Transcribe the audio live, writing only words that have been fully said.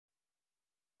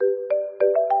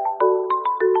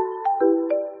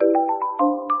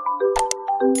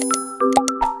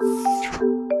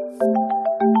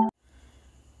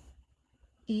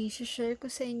i-share ko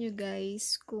sa inyo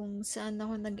guys kung saan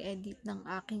ako nag-edit ng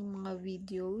aking mga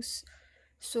videos.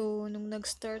 So, nung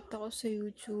nag-start ako sa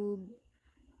YouTube,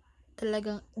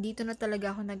 dito na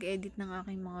talaga ako nag-edit ng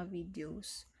aking mga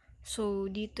videos.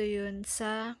 So, dito yun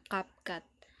sa CapCut.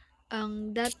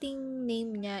 Ang dating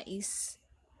name niya is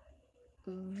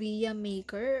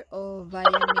ViaMaker o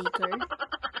ViaMaker.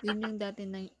 Yun yung dati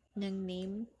niyang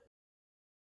name.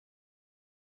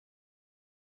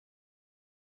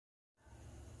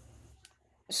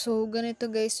 So,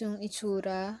 ganito guys yung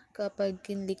itsura kapag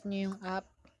kinlik nyo yung app.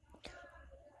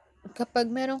 Kapag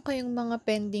meron kayong mga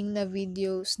pending na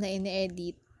videos na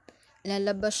ine-edit,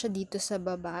 lalabas siya dito sa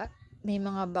baba. May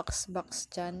mga box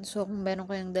dyan. So, kung meron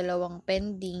kayong dalawang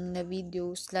pending na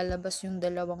videos, lalabas yung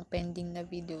dalawang pending na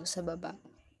video sa baba.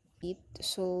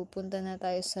 So, punta na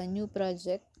tayo sa new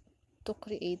project to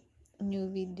create new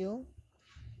video.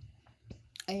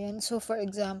 Ayan. So, for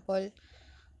example,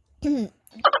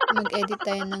 mag-edit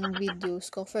tayo ng videos.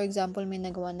 Kung for example, may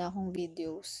nagawa na akong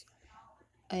videos.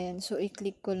 Ayan. So,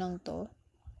 i-click ko lang to.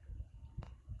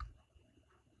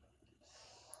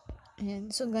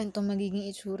 Ayan. So, ganito magiging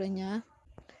itsura niya.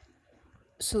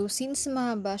 So, since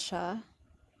mahaba siya,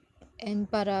 and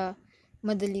para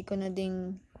madali ko na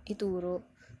ding ituro,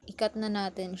 i-cut na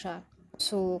natin siya.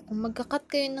 So, kung magka-cut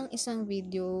kayo ng isang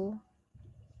video,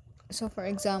 so for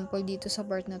example, dito sa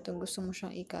part na to, gusto mo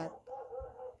siyang i-cut.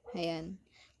 Ayan.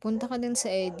 Punta ka din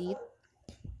sa edit,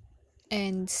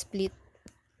 and split.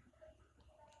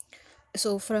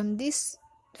 So, from this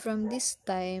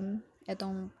time,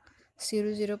 etong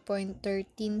 0.13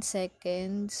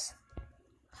 seconds,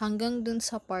 hanggang dun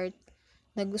sa part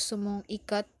na gusto mong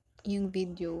i-cut yung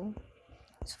video.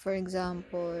 So, for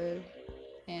example,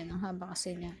 ayan, ang haba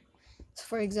kasi niya. So,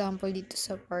 for example, dito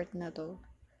sa part na to.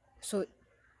 So,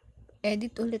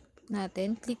 edit ulit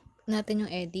natin. Click natin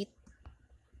yung edit.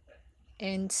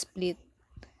 And split.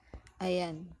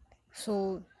 Ayan.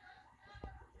 So,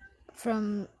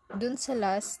 from dun sa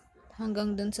last,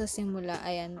 hanggang dun sa simula,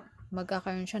 ayan,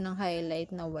 magkakaroon siya ng highlight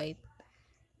na white.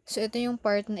 So, ito yung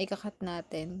part na ikakat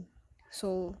natin.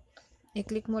 So,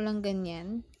 i-click mo lang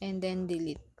ganyan, and then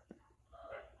delete.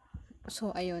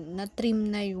 So, ayun, na-trim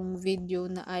na yung video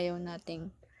na ayaw nating.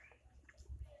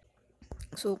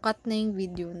 So, cut na yung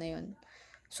video na yun.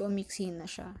 So, umiksi na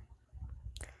siya.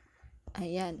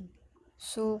 Ayan.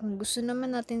 So, kung gusto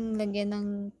naman natin lagyan ng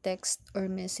text or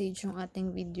message yung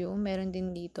ating video, meron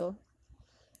din dito.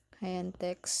 Ayan,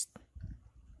 text.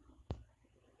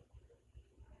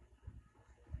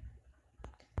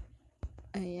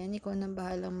 Ayan, ikaw na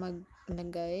bahalang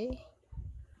maglagay.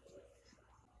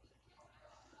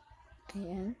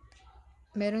 Ayan.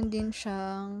 Meron din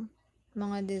siyang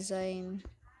mga design.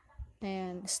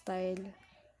 Ayan, style.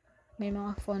 May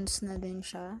mga fonts na din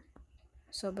siya.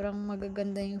 Sobrang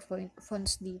magaganda yung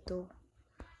fonts dito.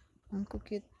 Ang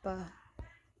cute pa.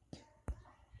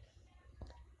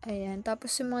 Ayan.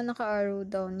 Tapos yung mga naka-arrow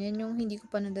down, yan yung hindi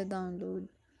ko pa nada-download.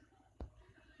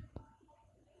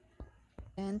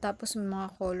 Ayan. Tapos may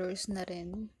mga colors na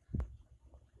rin.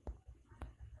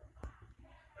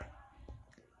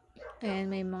 Ayan.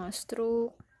 May mga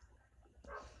stroke.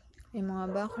 May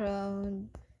mga background.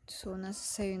 So, nasa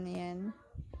sayo na yan.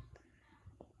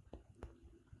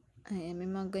 Ayan. May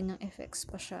mga ganyang effects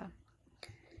pa siya.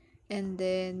 And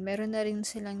then, meron na rin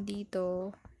silang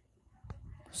dito.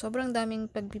 Sobrang daming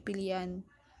pagpipilian.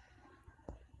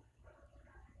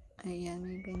 Ayan,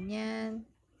 may ganyan.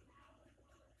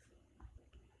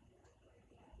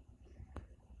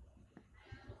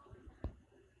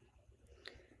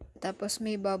 Tapos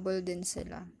may bubble din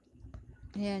sila.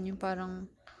 Ayan, yung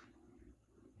parang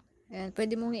ayan,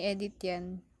 pwede mong i-edit yan.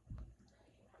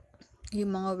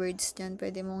 Yung mga words dyan,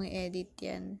 pwede mong i-edit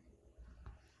yan.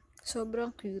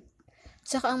 Sobrang cute.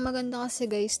 Tsaka ang maganda kasi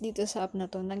guys, dito sa app na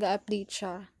to, nag-update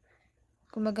siya.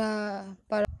 Kumaga,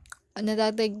 parang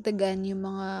nadadagdagan yung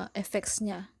mga effects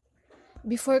niya.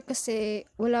 Before kasi,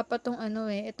 wala pa tong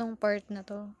itong part na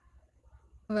to.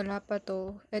 Wala pa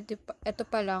to. Ito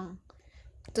pa lang.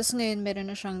 Tapos ngayon, meron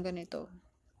na siyang ganito.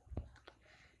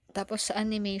 Tapos sa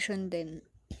animation din.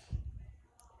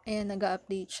 Ayan,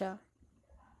 nag-update siya.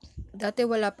 Dati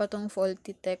wala pa tong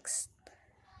faulty text.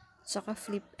 Tsaka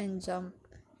flip and jump.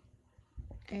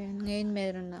 Ayan, ngayon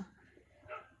meron na.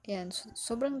 Ayan,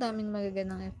 sobrang daming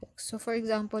magagandang effects. So, for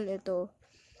example, ito.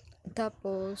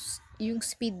 Tapos, yung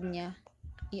speed niya,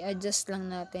 i-adjust lang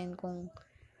natin kung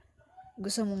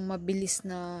gusto mong mabilis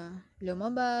na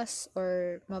lumabas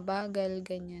or mabagal,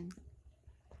 ganyan.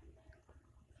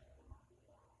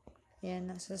 Ayan,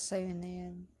 nasa sayo na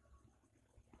yan.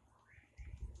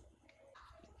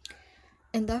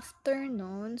 And after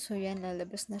nun, so yan,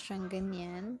 lalabas na siyang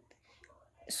ganyan.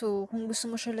 So, kung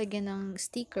gusto mo siya lagyan ng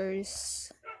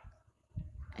stickers,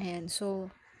 ayan,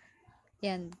 so,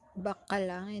 yan, back ka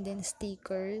lang, and then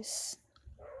stickers,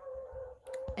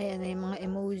 ayan, may mga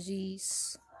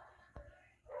emojis,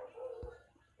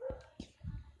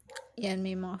 yan,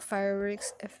 may mga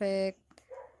fireworks effect,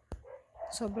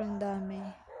 sobrang dami.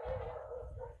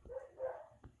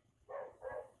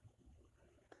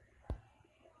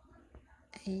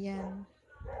 Ayan.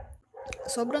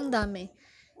 Sobrang dami.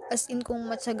 As in, kung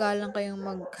matyaga lang kayong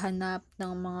maghanap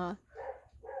ng mga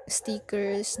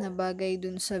stickers na bagay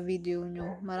dun sa video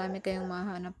nyo, marami kayong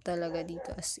mahanap talaga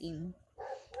dito, as in.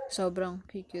 Sobrang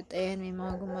cute. Ayan, may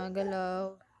mga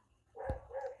gumagalaw.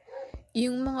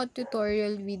 Yung mga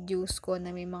tutorial videos ko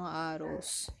na may mga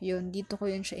arrows, yun, dito ko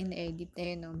yun siya in-edit.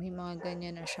 Ayan, no, may mga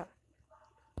ganyan na siya.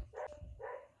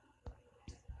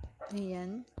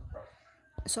 Ayan.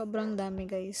 Sobrang dami,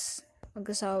 guys.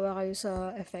 Mag-asawa kayo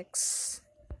sa effects.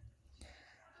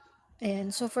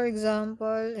 Ayan. So, for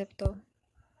example, ito.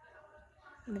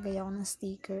 Lagay ako ng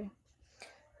sticker.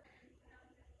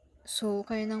 So,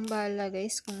 kayo nang bahala,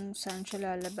 guys, kung saan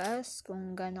siya lalabas,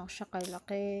 kung gaano siya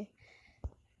kalaki.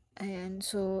 Ayan.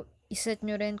 So, iset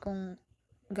nyo rin kung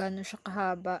gaano siya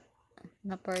kahaba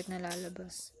na part na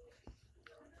lalabas.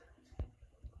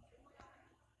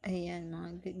 Ayan,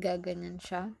 mga gaganyan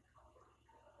siya.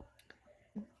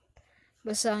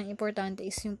 Basta ang importante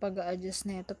is yung pag-a-adjust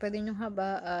na ito. Pwede nyong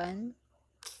habaan.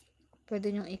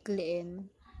 Pwede nyong ikliin.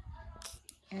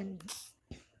 And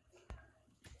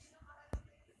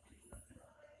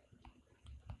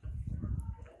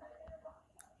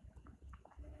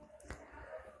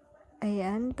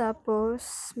ayan,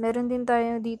 tapos meron din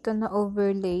tayo dito na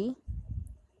overlay.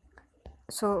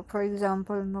 So, for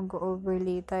example,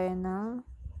 mag-overlay tayo ng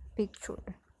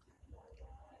picture.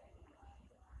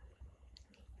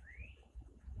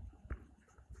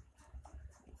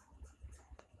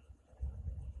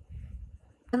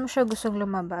 Ano siya gustong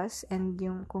lumabas and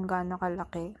yung kung gaano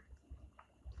kalaki.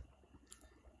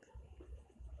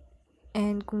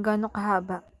 And kung gaano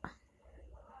kahaba.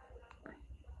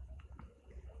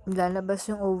 Lalabas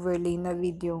yung overlay na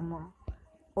video mo.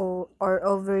 Or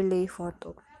overlay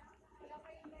photo.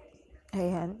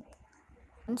 Ayan.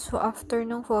 So, after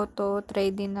ng photo,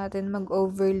 try din natin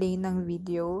mag-overlay ng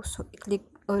video. So, i-click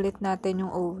ulit natin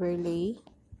yung overlay.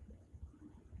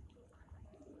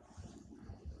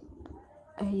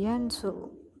 Ayan, so,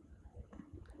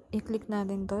 i-click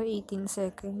natin to, 18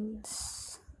 seconds.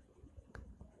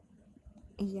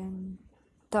 Ayan.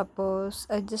 Tapos,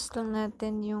 adjust lang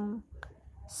natin yung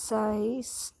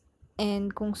size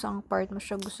and kung saang part mo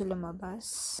siya gusto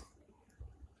lumabas.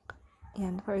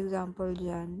 Ayan, for example,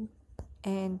 dyan.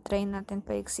 And, try natin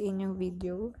paiksiin yung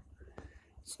video.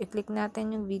 So, i-click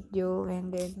natin yung video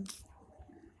and then,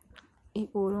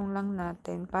 iurong lang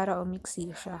natin para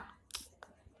umiksi siya.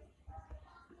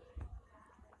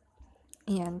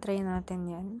 Ayan, try natin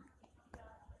yan.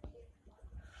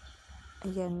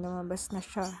 Ayan, lumabas na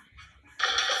siya.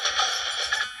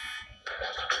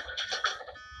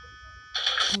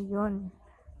 Ayun.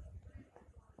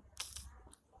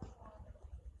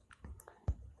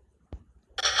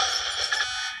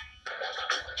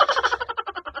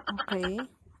 Okay.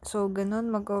 So, ganun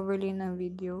mag-overlay ng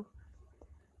video.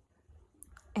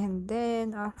 And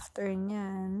then, after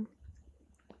nyan,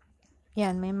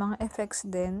 yan, may mga effects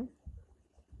din.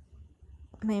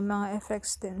 May mga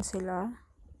effects din sila.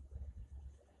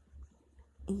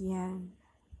 Yan.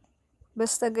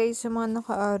 Basta guys, yung mga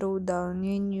naka-arrow down,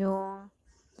 yun yung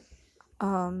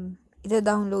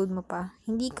ida-download mo pa.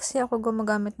 Hindi kasi ako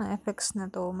gumagamit ng effects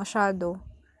na to, masyado.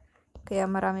 Kaya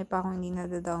marami pa akong hindi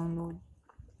na-download.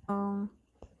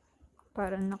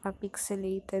 Parang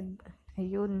naka-pixelated.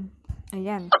 Ayun.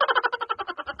 Ayan.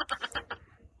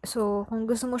 So, kung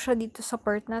gusto mo siya dito sa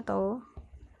part na to,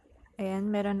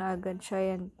 ayan, meron na agad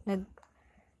siya. Yan,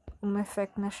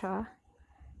 nag-effect na siya.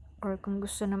 Or kung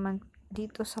gusto naman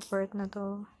dito sa part na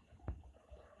to,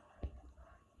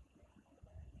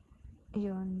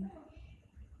 yun.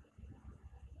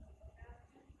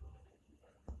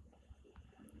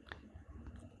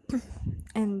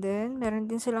 And then, meron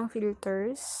din silang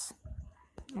filters.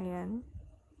 Ayan.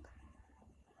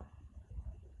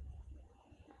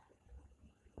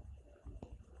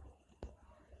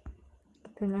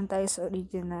 Doon lang tayo sa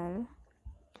original.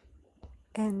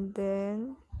 And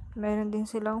then, meron din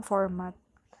silang format.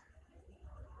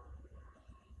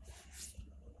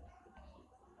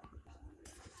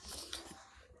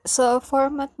 So,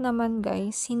 format naman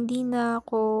guys, hindi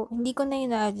ko na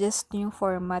ina-adjust yung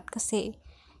format kasi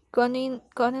kung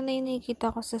ano na yung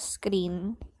nakikita ko sa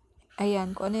screen,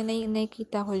 ayan, kung ano na yung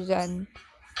nakikita ko dyan,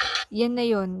 yan na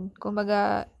yun.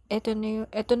 Kumbaga,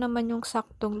 ito naman yung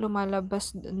saktong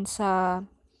lumalabas dun sa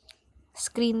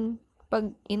screen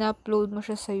pag in-upload mo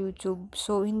siya sa YouTube.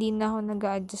 So, hindi na ako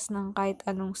nag-a-adjust ng kahit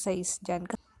anong size dyan.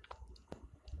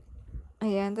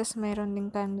 Ayan, tapos mayroon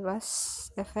ding canvas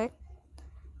effect.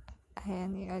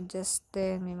 Ayan, i-adjust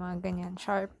din. May mga ganyan.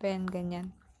 Sharpen,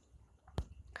 ganyan.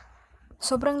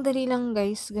 Sobrang dali lang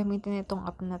guys gamitin itong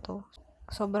app na to.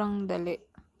 Sobrang dali.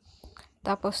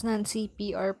 Tapos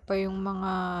non-CPR pa yung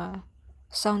mga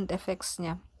sound effects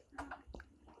niya.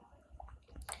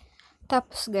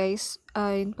 Tapos guys,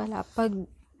 yun pala, pag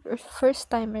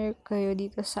first timer kayo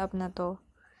dito sa app na to,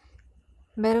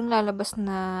 merong lalabas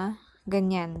na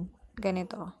ganyan.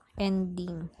 Ganito.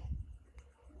 Ending.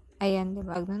 Ayan,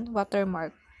 diba?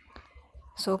 Watermark.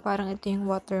 So, parang ito yung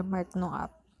watermark ng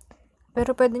app.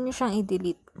 Pero pwede nyo siyang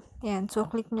i-delete. Ayan. So,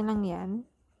 click nyo lang yan.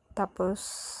 Tapos,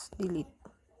 delete.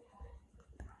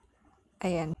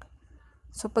 Ayan.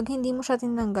 So, pag hindi mo siya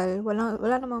tinanggal,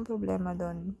 wala namang problema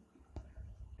doon.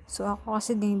 So, ako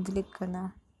kasi din-delete ko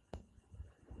na.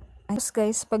 Tapos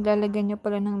guys, paglalagyan nyo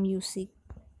pala ng music.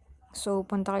 So,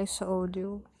 punta kayo sa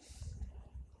audio.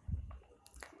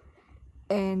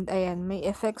 And, ayan, may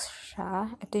effects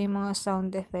siya. Ito yung mga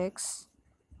sound effects.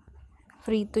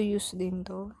 Free to use din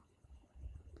to.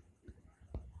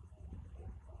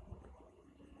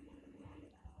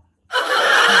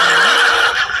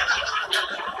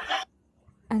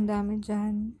 Ang dami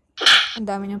dyan. Ang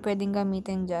dami nyo pwedeng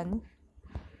gamitin dyan.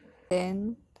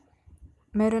 Then,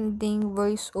 meron ding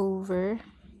voice over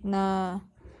na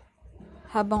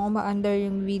habang umaandar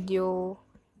yung video,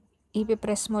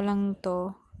 ipipress mo lang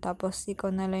to. Tapos,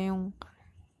 ikaw na lang yung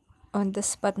on the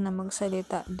spot na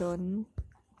magsalita doon.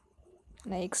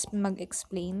 Na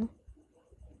mag-explain.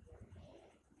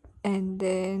 And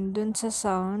then, dun sa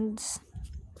sounds,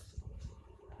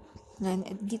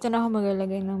 dito na ako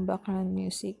maglalagay ng background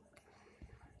music.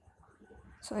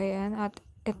 So, ayan. At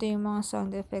ito yung mga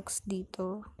sound effects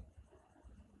dito.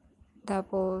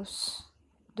 Tapos,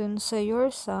 dun sa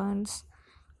your sounds,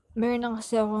 meron na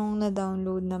kasi akong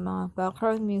na-download na mga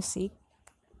background music.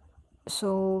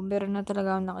 So, meron na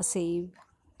talaga akong nakasave.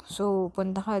 So,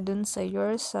 punta ka dun sa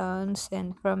your sounds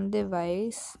and from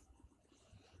device.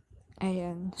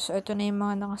 Ayan. So, ito na yung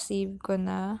mga nakasave ko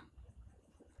na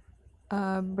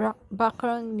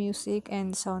background music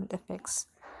and sound effects.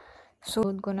 So,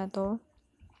 ko na to.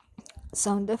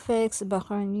 Sound effects,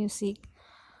 background music.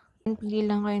 Pili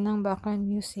lang kayo ng background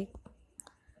music.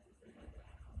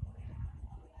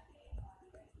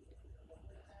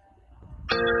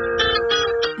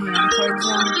 Ayan, for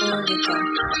example, ito.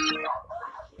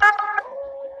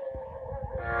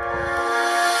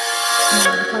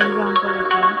 Ayan, for example,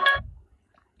 ito.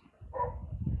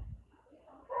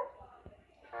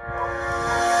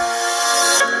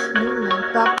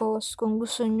 Tapos, kung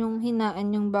gusto nyong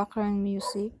hinaan yung background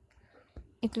music,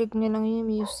 i-click nyo lang yung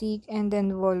music and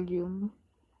then volume.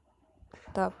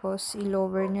 Tapos,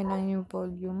 i-lower nyo lang yung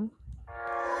volume.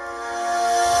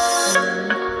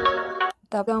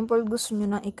 Tapos, example, gusto nyo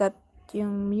nang i-cut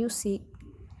yung music.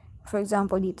 For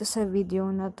example, dito sa video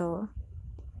na to.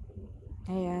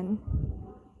 Ayan.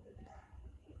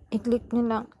 I-click nyo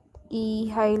lang,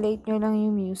 i-highlight nyo lang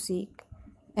yung music.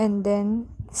 And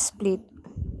then, split.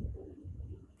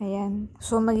 Ayan.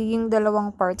 So, magiging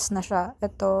dalawang parts na siya.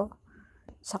 Ito,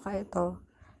 saka ito.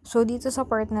 So, dito sa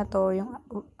part na to, yung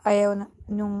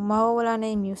mawawala na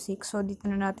yung music. So, dito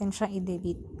na natin siya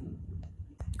i-delete.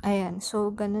 Ayan.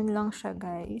 So, ganun lang siya,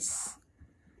 guys.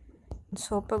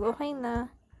 So, pag okay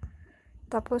na,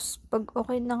 tapos, pag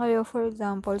okay na kayo, for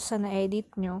example, sa na-edit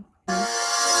nyo,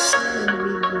 yung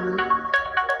video,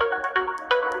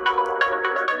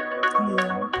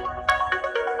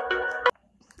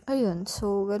 ayun,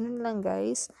 so, ganun lang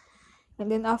guys. And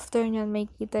then, after nyan, may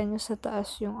kita nyo sa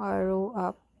taas yung arrow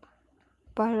up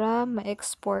para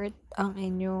ma-export ang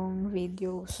inyong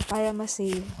videos. Para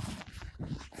ma-save.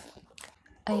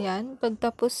 Ayan,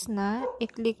 pagtapos na,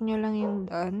 i-click nyo lang yung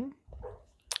done.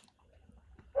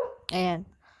 Ayan.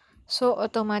 So,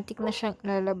 automatic na siyang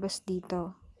lalabas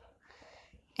dito.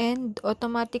 And,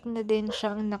 automatic na din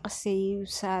siyang nakasave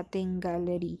sa ating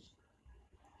gallery.